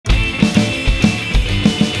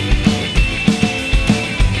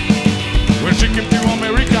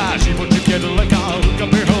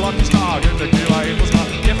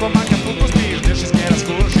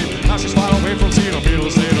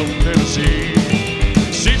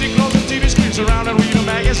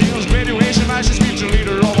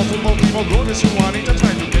know this Juanita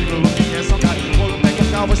tried to take a look at some guy who will make a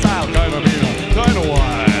cowboy style, kinda mean, kinda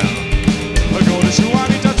wild. I go to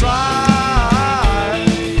Juanita try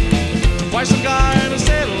to find some guy to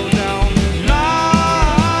settle down.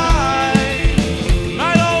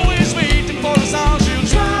 Night always waiting for the sound she'll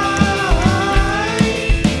try.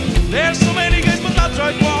 There's so many guys, but that's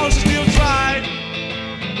right, one she still tried.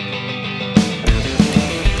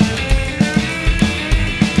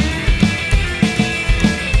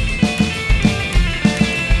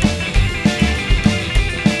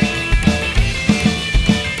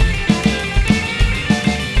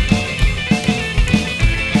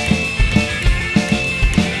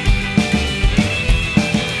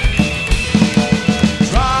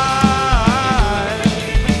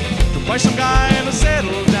 Find some guy to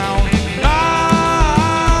settle down.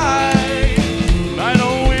 Night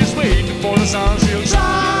always waiting for the sun she'll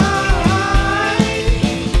try.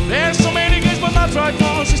 There's so many guys, but not right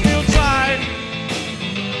one she still tried.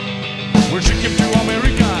 When she came to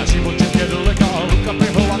America, she wanted to get a liquor, look up at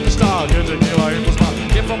her like a star, get a killer, it was